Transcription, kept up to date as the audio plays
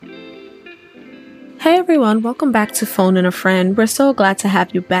Hey everyone, welcome back to Phone and a Friend. We're so glad to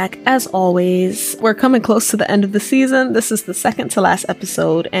have you back as always. We're coming close to the end of the season. This is the second to last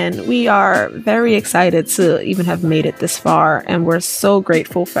episode and we are very excited to even have made it this far, and we're so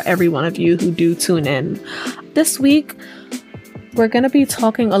grateful for every one of you who do tune in. This week, we're going to be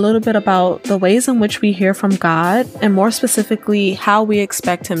talking a little bit about the ways in which we hear from God, and more specifically, how we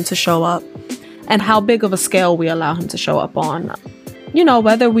expect Him to show up and how big of a scale we allow Him to show up on. You know,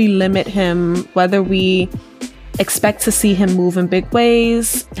 whether we limit Him, whether we expect to see Him move in big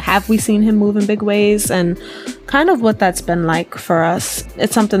ways, have we seen Him move in big ways, and kind of what that's been like for us.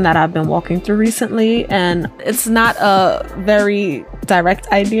 It's something that I've been walking through recently, and it's not a very direct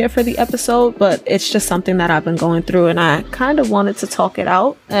idea for the episode, but it's just something that I've been going through, and I kind of wanted to talk it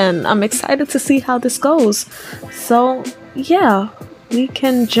out, and I'm excited to see how this goes. So yeah, we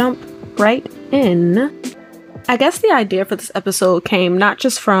can jump right in. I guess the idea for this episode came not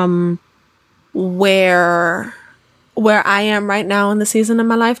just from where I am right now in the season of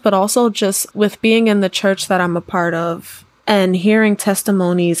my life, but also just with being in the church that I'm a part of and hearing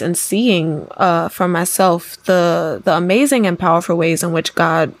testimonies and seeing for myself the amazing and powerful ways in which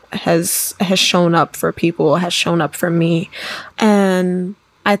God has shown up for people, has shown up for me. And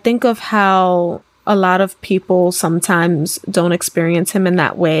I think of how a lot of people sometimes don't experience Him in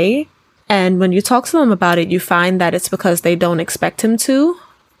that way. And when you talk to them about it, you find that it's because they don't expect Him to.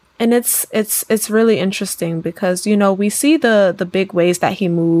 And it's really interesting because, you know, we see the big ways that He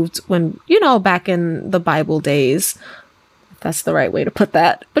moved when, you know, back in the Bible days, if that's the right way to put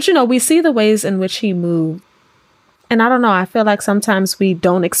that. But, you know, we see the ways in which He moved. And I don't know, I feel like sometimes we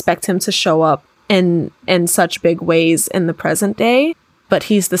don't expect Him to show up in such big ways in the present day, but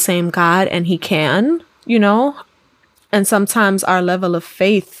He's the same God and He can, you know. And sometimes our level of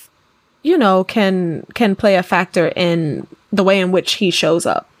faith, you know, can play a factor in the way in which He shows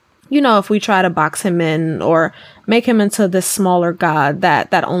up. You know, if we try to box Him in or make Him into this smaller God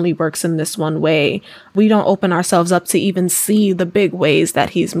that only works in this one way, we don't open ourselves up to even see the big ways that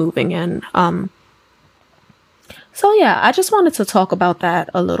He's moving in. So yeah, I just wanted to talk about that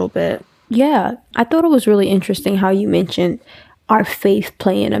a little bit. Yeah, I thought it was really interesting how you mentioned our faith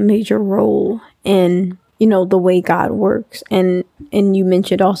playing a major role in, you know, the way God works. And you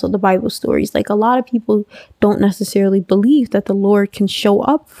mentioned also the Bible stories. Like, a lot of people don't necessarily believe that the Lord can show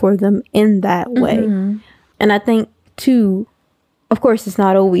up for them in that way. Mm-hmm. And I think too, of course, it's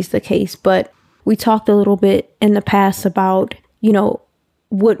not always the case, but we talked a little bit in the past about, you know,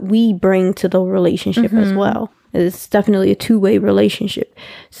 what we bring to the relationship as well. It's definitely a two-way relationship.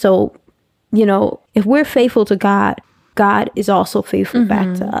 So, you know, if we're faithful to God, God is also faithful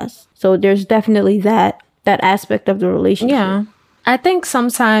back to us. So there's definitely that aspect of the relationship. Yeah. I think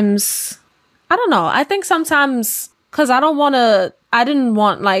sometimes, I don't know. I think sometimes, because I didn't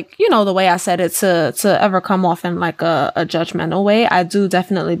want, like, you know, the way I said it to ever come off in like a judgmental way. I do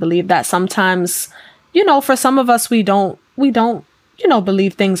definitely believe that sometimes, you know, for some of us, we don't, you know,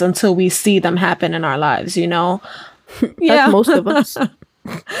 believe things until we see them happen in our lives, you know? Yeah. That's most of us.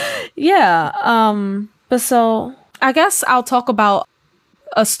 Yeah. But so I guess I'll talk about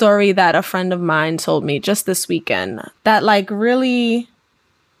a story that a friend of mine told me just this weekend that, like, really,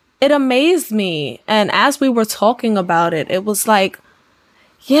 it amazed me. And as we were talking about it, it was like,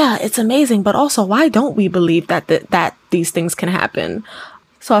 yeah, it's amazing, but also, why don't we believe that these things can happen?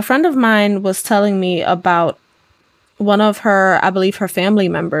 So a friend of mine was telling me about one of her, I believe, her family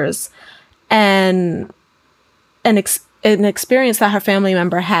members, and an experience that her family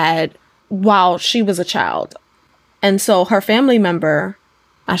member had while she was a child. And so her family member,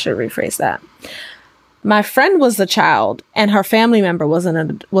 I should rephrase that. My friend was a child and her family member was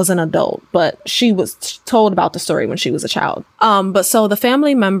an adult, but she was told about the story when she was a child. But so the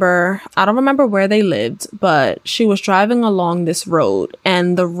family member, I don't remember where they lived, but she was driving along this road,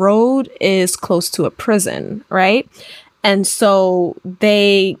 and the road is close to a prison, right? And so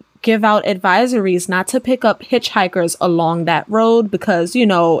they give out advisories not to pick up hitchhikers along that road because, you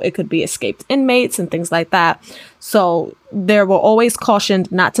know, it could be escaped inmates and things like that. So they were always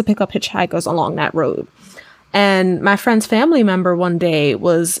cautioned not to pick up hitchhikers along that road. And my friend's family member one day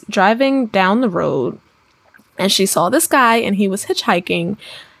was driving down the road and she saw this guy and he was hitchhiking,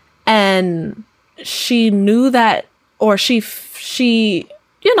 and she knew that, or she,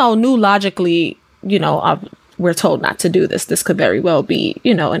 you know, knew logically, you know, we're told not to do this. This could very well be,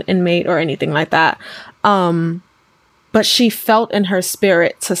 you know, an inmate or anything like that. But she felt in her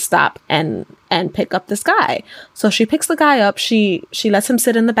spirit to stop and pick up this guy. So she picks the guy up. She lets him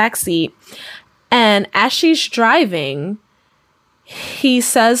sit in the back seat. And as she's driving, he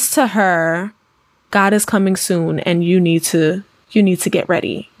says to her, God is coming soon and you need to you need to get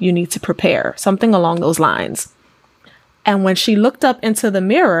ready. You need to prepare, something along those lines. And when she looked up into the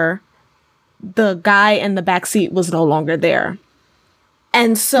mirror, the guy in the back seat was no longer there.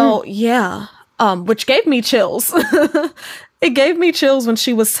 And so, which gave me chills. It gave me chills when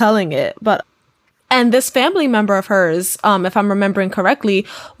she was telling it. And this family member of hers, if I'm remembering correctly,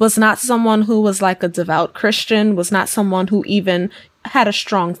 was not someone who was like a devout Christian, was not someone who even had a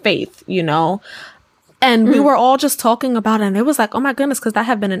strong faith, you know? And we were all just talking about it, and it was like, oh my goodness, could that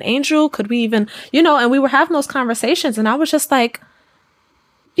have been an angel? Could we even, you know, and we were having those conversations, and I was just like,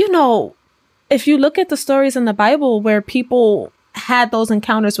 you know, if you look at the stories in the Bible where people had those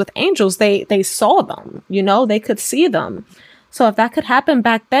encounters with angels, they saw them, you know, they could see them. So if that could happen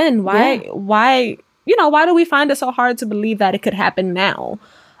back then, why, you know, why do we find it so hard to believe that it could happen now?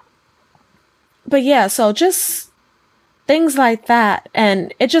 But yeah, so just things like that.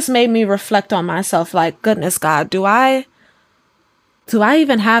 And it just made me reflect on myself, like, goodness, God, do I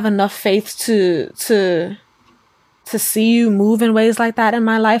even have enough faith to see you move in ways like that in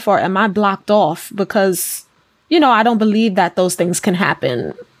my life? Or am I blocked off because, you know, I don't believe that those things can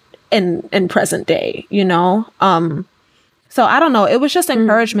happen in present day, you know? So I don't know. It was just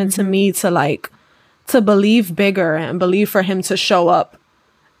encouragement to me to believe bigger and believe for him to show up,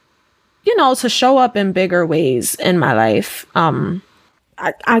 you know, to show up in bigger ways in my life.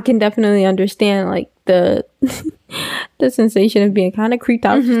 I can definitely understand like the the sensation of being kind of creeped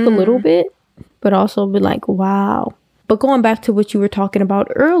out just a little bit, but also be like, wow. But going back to what you were talking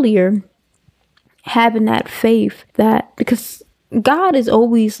about earlier, having that faith that, because God is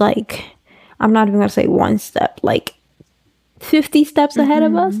always like, I'm not even going to say one step, like 50 steps ahead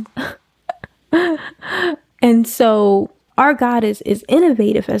of us. And so our God is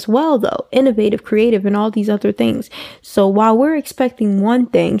innovative as well, though. Innovative, creative, and all these other things. So while we're expecting one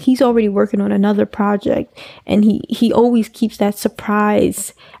thing, he's already working on another project. And he always keeps that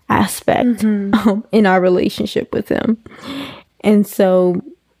surprise aspect in our relationship with him. And so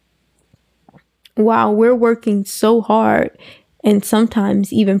while we're working so hard and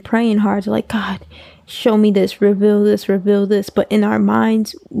sometimes even praying hard to like, God, show me this, reveal this. But in our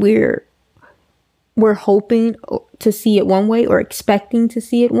minds, we're hoping to see it one way or expecting to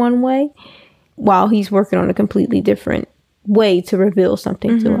see it one way while he's working on a completely different way to reveal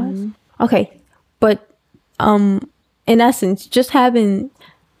something to us. Okay. But in essence, just having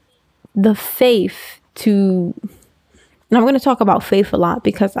the faith to, and I'm going to talk about faith a lot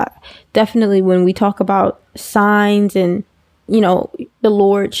because I definitely, when we talk about signs and, you know, the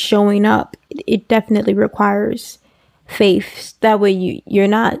Lord showing up, it definitely requires faith. That way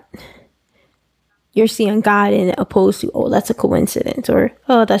you're seeing God in it opposed to, oh, that's a coincidence, or,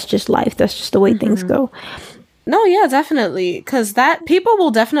 oh, that's just life. That's just the way things go. No, yeah, definitely. Because that people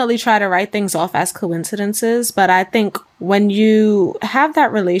will definitely try to write things off as coincidences. But I think when you have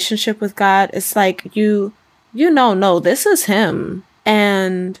that relationship with God, it's like you know, no, this is him.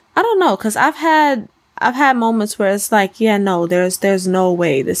 And I don't know, because I've had moments where it's like, yeah, no, there's no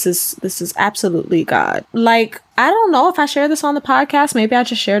way. This is absolutely God. Like, I don't know if I shared this on the podcast. Maybe I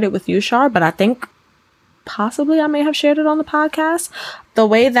just shared it with you, Shar, but I think possibly I may have shared it on the podcast. The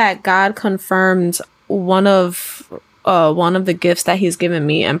way that God confirmed one of the gifts that he's given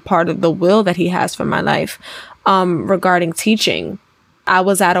me and part of the will that he has for my life, regarding teaching. I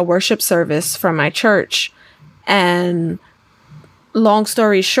was at a worship service for my church, and long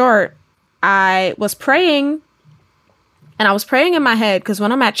story short, I was praying, and I was praying in my head, because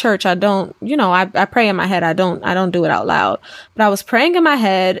when I'm at church, I don't, you know, I pray in my head. I don't do it out loud, but I was praying in my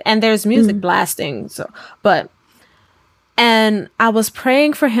head, and there's music blasting. And I was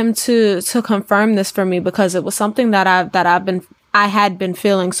praying for him to confirm this for me, because it was something that I had been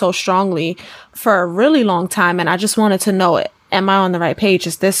feeling so strongly for a really long time. And I just wanted to know, am I on the right page?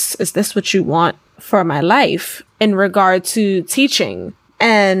 Is this what you want for my life in regard to teaching?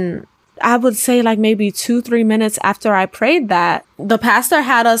 And I would say like maybe 2-3 minutes after I prayed that, the pastor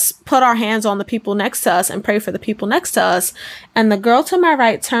had us put our hands on the people next to us and pray for the people next to us. And the girl to my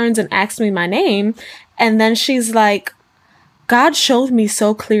right turns and asks me my name. And then she's like, God showed me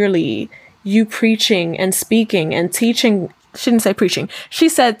so clearly you preaching and speaking and teaching. She didn't say preaching. She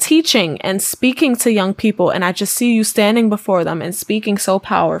said teaching and speaking to young people. And I just see you standing before them and speaking so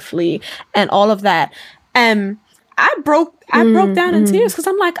powerfully and all of that. And I broke down in tears, because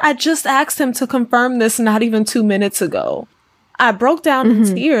I'm like, I just asked him to confirm this not even 2 minutes ago. I broke down in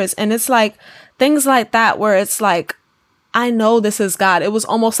tears. And it's like things like that where it's like, I know this is God. It was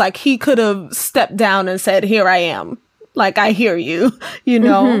almost like he could have stepped down and said, here I am. Like, I hear you, you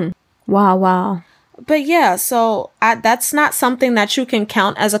know? Wow. But yeah, so that's not something that you can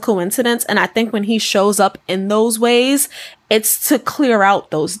count as a coincidence. And I think when he shows up in those ways, it's to clear out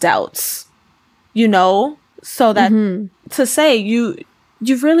those doubts, you know, so that to say you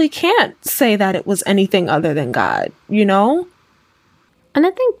really can't say that it was anything other than God, you know? And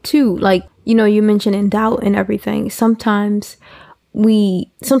I think too, like, you know, you mentioned in doubt and everything. Sometimes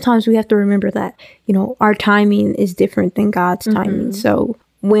we have to remember that, you know, our timing is different than God's timing. So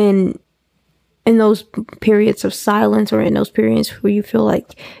when in those periods of silence, or in those periods where you feel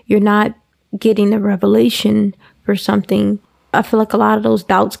like you're not getting the revelation for something, I feel like a lot of those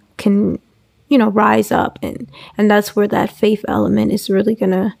doubts can, you know, rise up, and that's where that faith element is really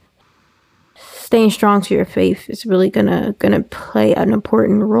gonna, staying strong to your faith is really gonna play an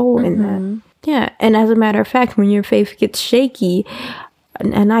important role in that. Yeah. And as a matter of fact, when your faith gets shaky,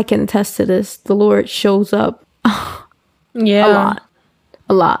 and I can attest to this, the Lord shows up a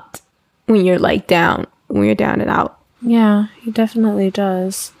lot when you're like down, when you're down and out. Yeah, he definitely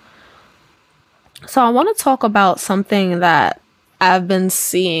does. So I want to talk about something that I've been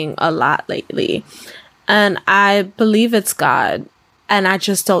seeing a lot lately, and I believe it's God, and I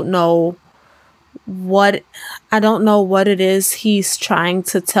just don't know what it is he's trying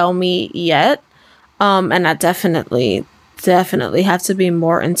to tell me yet. And I definitely have to be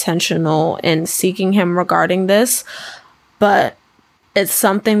more intentional in seeking him regarding this. But it's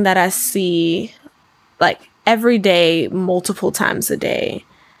something that I see like every day, multiple times a day.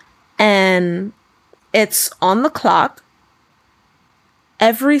 And it's on the clock.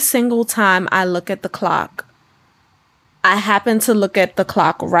 Every single time I look at the clock, I happen to look at the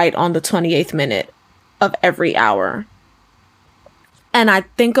clock right on the 28th minute of every hour. And I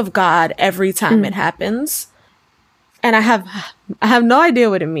think of God every time it happens. And I have no idea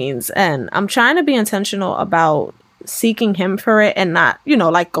what it means. And I'm trying to be intentional about seeking him for it, and not, you know,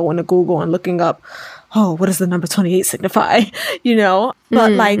 like going to Google and looking up, oh, what does the number 28 signify? You know,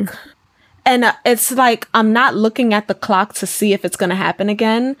 but like, and it's like, I'm not looking at the clock to see if it's going to happen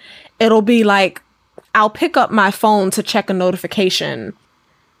again. It'll be like, I'll pick up my phone to check a notification,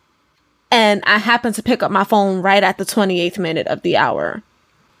 and I happen to pick up my phone right at the 28th minute of the hour.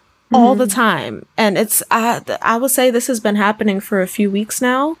 All the time. And it's, I would say this has been happening for a few weeks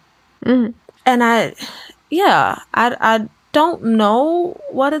now. And I don't know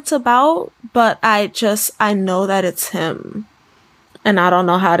what it's about, but I know that it's him. And I don't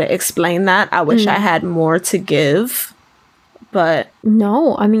know how to explain that. I wish I had more to give, but.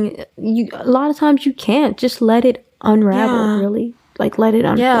 No, I mean, a lot of times you can't just let it unravel, really. Like, let it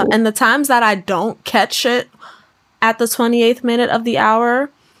unfold. Yeah, and the times that I don't catch it at the 28th minute of the hour,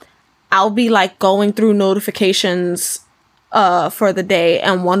 I'll be like going through notifications for the day,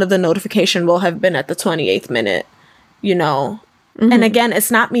 and one of the notification will have been at the 28th minute, you know. And again,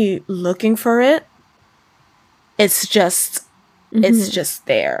 it's not me looking for it. It's just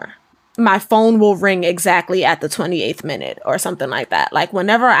there. My phone will ring exactly at the 28th minute or something like that. Like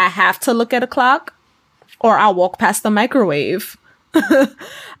whenever I have to look at a clock, or I'll walk past the microwave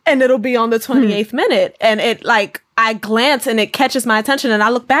and it'll be on the 28th minute, and it like, I glance and it catches my attention, and I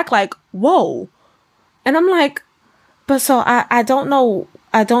look back like, whoa. And I'm like, but so I don't know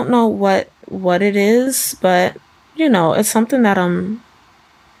what it is, but you know, it's something that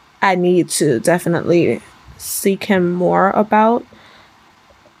I need to definitely seek him more about.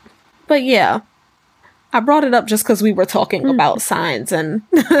 But yeah, I brought it up just because we were talking about signs, and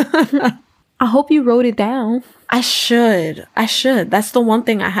I hope you wrote it down. I should. That's the one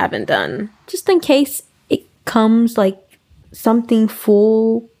thing I haven't done. Just in case it comes like something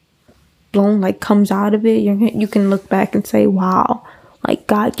full blown, like comes out of it, you can look back and say, wow, like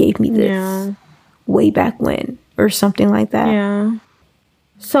God gave me this way back when, or something like that. Yeah.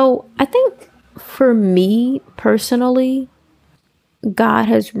 So I think for me personally, God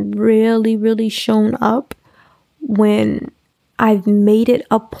has really, really shown up when I've made it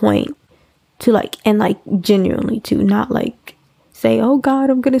a point to like, and like genuinely to not like say, oh God,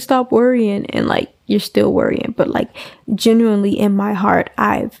 I'm gonna stop worrying, and like you're still worrying, but like genuinely in my heart,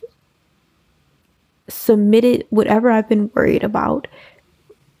 I've submitted whatever I've been worried about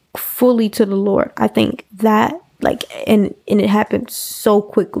fully to the Lord. I think that like, and it happened so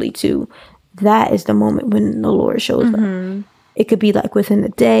quickly too. That is the moment when the Lord shows up. It could be like within the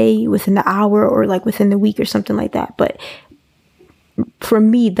day, within the hour, or like within the week or something like that. But for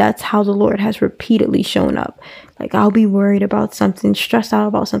me, that's how the Lord has repeatedly shown up. Like I'll be worried about something, stressed out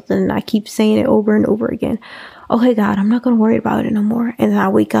about something, and I keep saying it over and over again. Okay, God, I'm not going to worry about it no more. And then I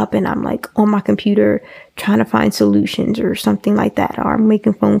wake up and I'm like on my computer trying to find solutions or something like that, or I'm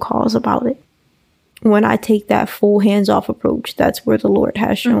making phone calls about it. When I take that full hands-off approach, that's where the Lord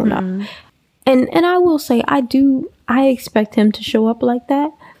has shown up. And I will say I expect him to show up like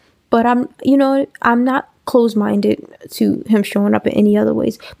that, but I'm not closed-minded to him showing up in any other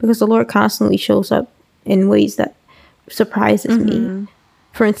ways, because the Lord constantly shows up in ways that surprises me.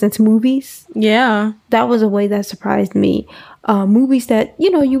 For instance, movies. Yeah. That was a way that surprised me. Movies that,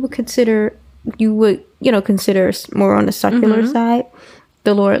 you would consider more on the secular side.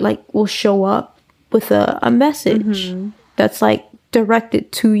 The Lord will show up with a message that's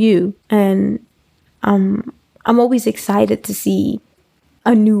directed to you. And I'm always excited to see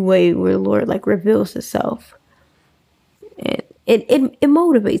a new way where the Lord reveals himself. It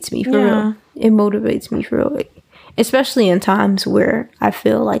motivates me for real. It motivates me for real. Especially in times where I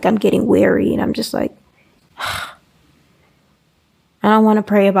feel like I'm getting weary and I'm just like, I don't want to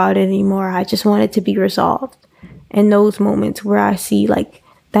pray about it anymore. I just want it to be resolved. And those moments where I see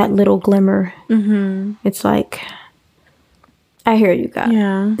that little glimmer, it's like, I hear you, God.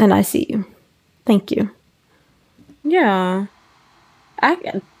 Yeah. And I see you. Thank you. Yeah.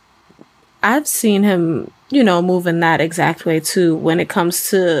 I've seen him, move in that exact way too, when it comes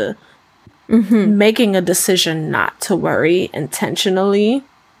to making a decision not to worry intentionally.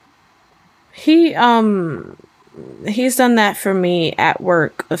 He's done that for me at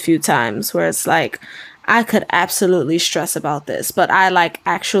work a few times, where it's like, I could absolutely stress about this, but I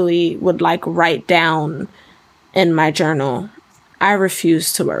actually would write down in my journal, I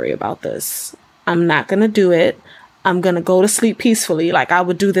refuse to worry about this. I'm not going to do it. I'm going to go to sleep peacefully. I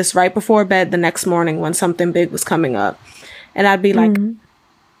would do this right before bed the next morning when something big was coming up. And I'd be like,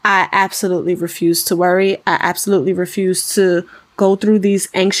 I absolutely refuse to worry. I absolutely refuse to go through these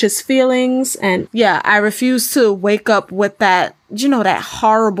anxious feelings. And yeah, I refuse to wake up with that, that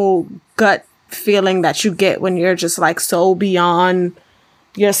horrible gut feeling that you get when you're just so beyond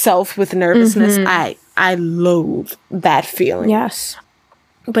yourself with nervousness. I loathe that feeling. Yes.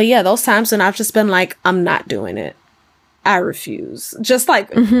 But yeah, those times when I've just been like, I'm not doing it. I refuse. Just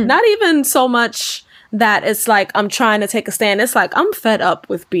not even so much that it's I'm trying to take a stand. It's I'm fed up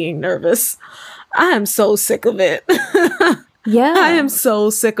with being nervous. I am so sick of it. Yeah. I am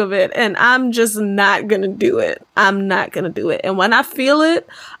so sick of it. And I'm just not going to do it. I'm not going to do it. And when I feel it,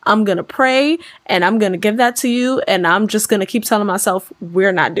 I'm going to pray and I'm going to give that to you. And I'm just going to keep telling myself,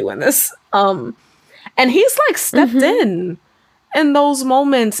 we're not doing this. And he's stepped in those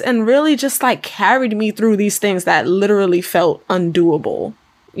moments and really just carried me through these things that literally felt undoable,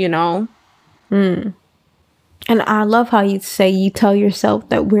 And I love how you tell yourself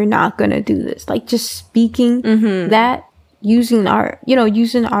that we're not going to do this. Just speaking that, using our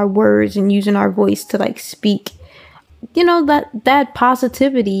words and using our voice to speak, that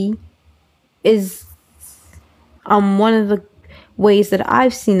positivity is one of the ways that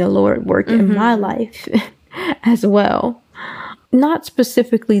I've seen the Lord work in my life as well. Not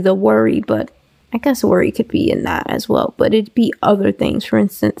specifically the worry, but I guess worry could be in that as well. But it'd be other things, for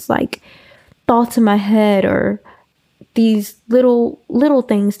instance, thoughts in my head or these little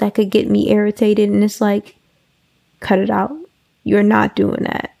things that could get me irritated, and it's cut it out. You're not doing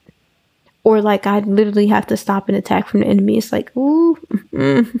that. Or I literally have to stop an attack from the enemy. It's ooh,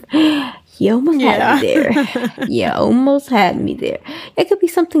 you almost had me there. You almost had me there. It could be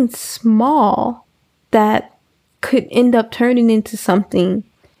something small that could end up turning into something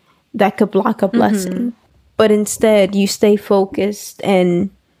that could block a blessing. But instead, you stay focused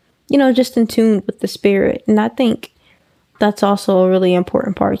and, just in tune with the Spirit. And I think that's also a really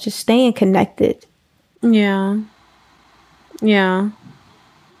important part, just staying connected. Yeah. Yeah.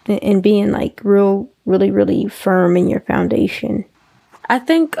 And being really firm in your foundation. I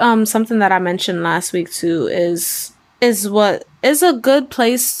think something that I mentioned last week too is what is a good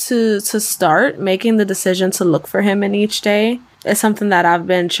place to start making the decision to look for him in each day. It's something that I've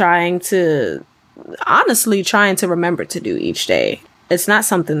been trying to remember to do each day. It's not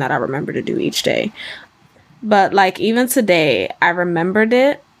something that I remember to do each day. But even today, I remembered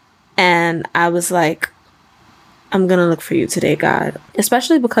it and I was like, I'm going to look for you today, God.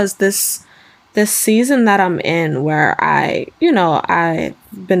 Especially because this season that I'm in, where I've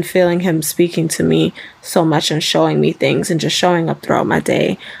been feeling him speaking to me so much and showing me things and just showing up throughout my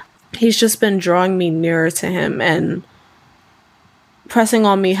day. He's just been drawing me nearer to him and pressing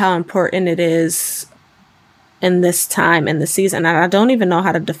on me how important it is in this time, in the season. And I don't even know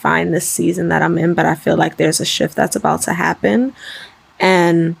how to define this season that I'm in, but I feel like there's a shift that's about to happen.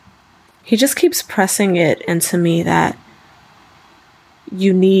 And he just keeps pressing it into me that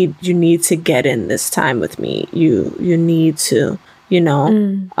you need to get in this time with me. You need to,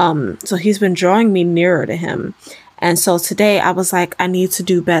 so he's been drawing me nearer to him. And so today I was like, I need to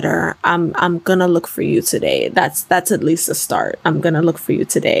do better. I'm going to look for you today. That's at least a start. I'm going to look for you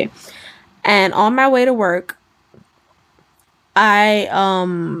today. And on my way to work,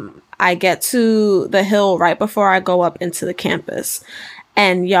 I get to the hill right before I go up into the campus.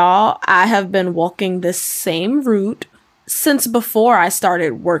 And y'all, I have been walking this same route since before I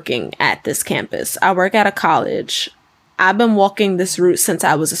started working at this campus. I work at a college. I've been walking this route since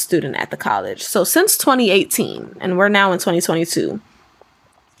I was a student at the college. So since 2018, and we're now in 2022.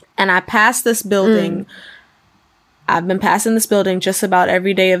 And I passed this building. I've been passing this building just about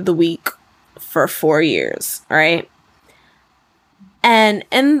every day of the week for 4 years, right? And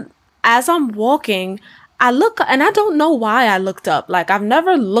as I'm walking, I look, and I don't know why I looked up. Like, I've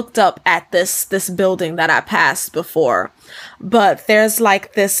never looked up at this building that I passed before. But there's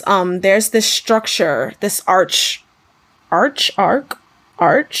like this, there's this structure, this arch. Arc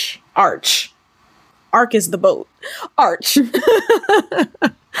is the boat. Arch.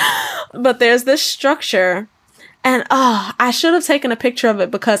 But there's this structure. And I should have taken a picture of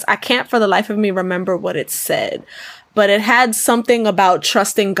it because I can't for the life of me remember what it said. But it had something about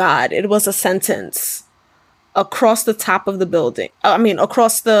trusting God. It was a sentence across the top of the building.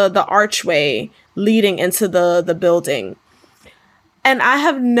 Across the archway leading into the building. And I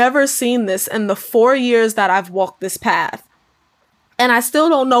have never seen this in the 4 years that I've walked this path. And I still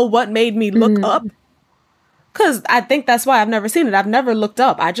don't know what made me look up. Because I think that's why I've never seen it. I've never looked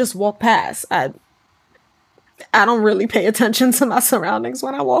up. I just walk past. I don't really pay attention to my surroundings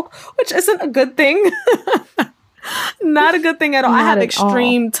when I walk, which isn't a good thing. Not a good thing at all. I have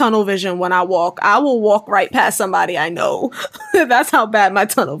extreme tunnel vision when I walk. I will walk right past somebody I know. That's how bad my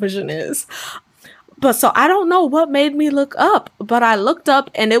tunnel vision is. But so I don't know what made me look up, but I looked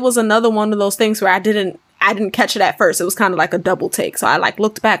up and it was another one of those things where I didn't catch it at first. It was kind of like a double take. So I like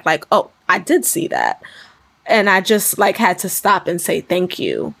looked back like, oh, I did see that. And I just like had to stop and say thank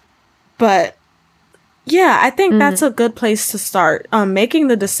you. But yeah, I think that's a good place to start. Making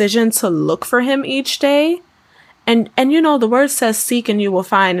the decision to look for him each day. And you know, the word says seek and you will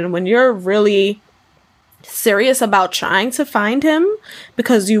find. And when you're really serious about trying to find him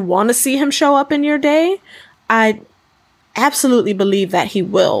because you want to see him show up in your day, I absolutely believe that he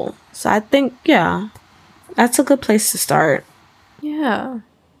will. So I think, yeah, that's a good place to start. Yeah,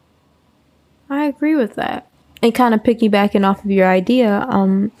 I agree with that. And kind of piggybacking off of your idea,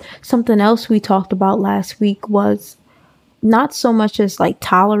 something else we talked about last week was not so much as like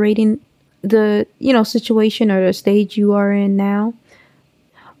tolerating the, situation or the stage you are in now,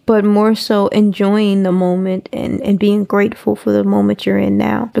 but more so enjoying the moment and being grateful for the moment you're in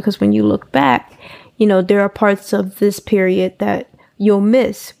now. Because when you look back, there are parts of this period that you'll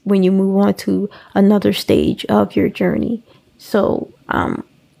miss when you move on to another stage of your journey. So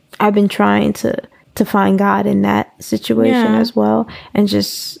I've been trying to find God in that situation as well. And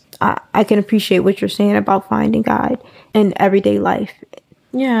just, I can appreciate what you're saying about finding God in everyday life.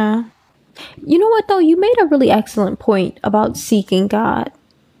 Yeah. You know what, though? You made a really excellent point about seeking God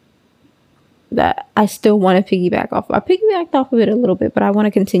that I still want to piggyback off. I piggybacked off of it a little bit, but I want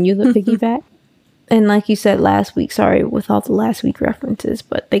to continue the piggyback. And like you said last week, sorry with all the last week references,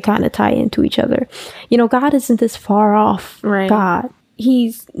 but they kind of tie into each other. God isn't this far off. Right. God.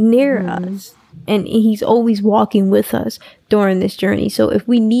 He's near us. And he's always walking with us during this journey. So if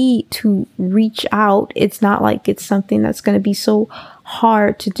we need to reach out, it's not like it's something that's going to be so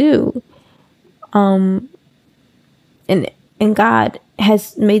hard to do. And God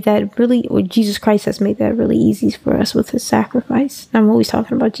has made that really, or Jesus Christ has made that really easy for us with his sacrifice. I'm always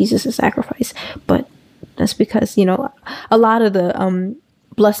talking about Jesus' sacrifice, but that's because, a lot of the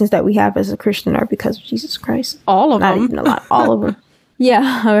blessings that we have as a Christian are because of Jesus Christ. All of them. Not even a lot, all of them.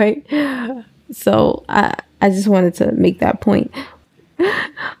 Yeah, all right. So I just wanted to make that point.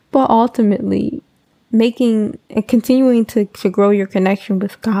 But ultimately, making and continuing to grow your connection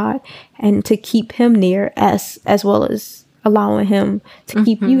with God and to keep him near as well as allowing him to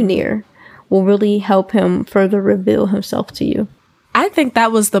keep you near will really help him further reveal himself to you. I think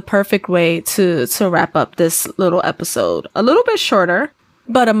that was the perfect way to wrap up this little episode. A little bit shorter,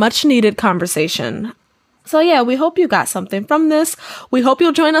 but a much needed conversation. So yeah, we hope you got something from this. We hope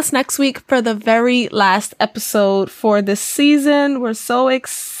you'll join us next week for the very last episode for this season. We're so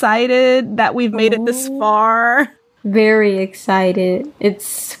excited that we've made it this far. Very excited.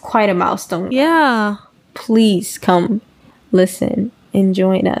 It's quite a milestone. Yeah. Please come listen and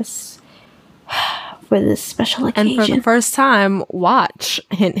join us for this special occasion. And for the first time, watch.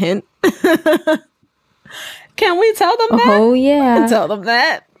 Hint, hint. Can we tell them that? Oh, yeah. Tell them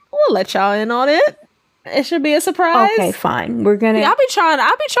that. We'll let y'all in on it. It should be a surprise. Okay, fine. We're gonna. I'll be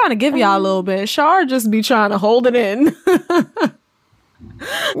trying to give y'all a little bit. Shar just be trying to hold it in.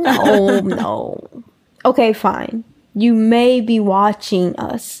 No. Okay, fine. You may be watching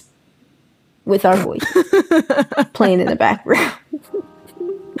us with our voice playing in the background.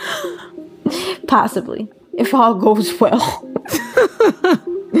 Possibly, if all goes well.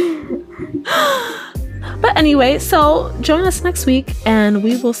 But anyway, so join us next week and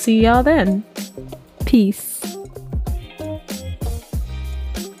we will see y'all then. Peace.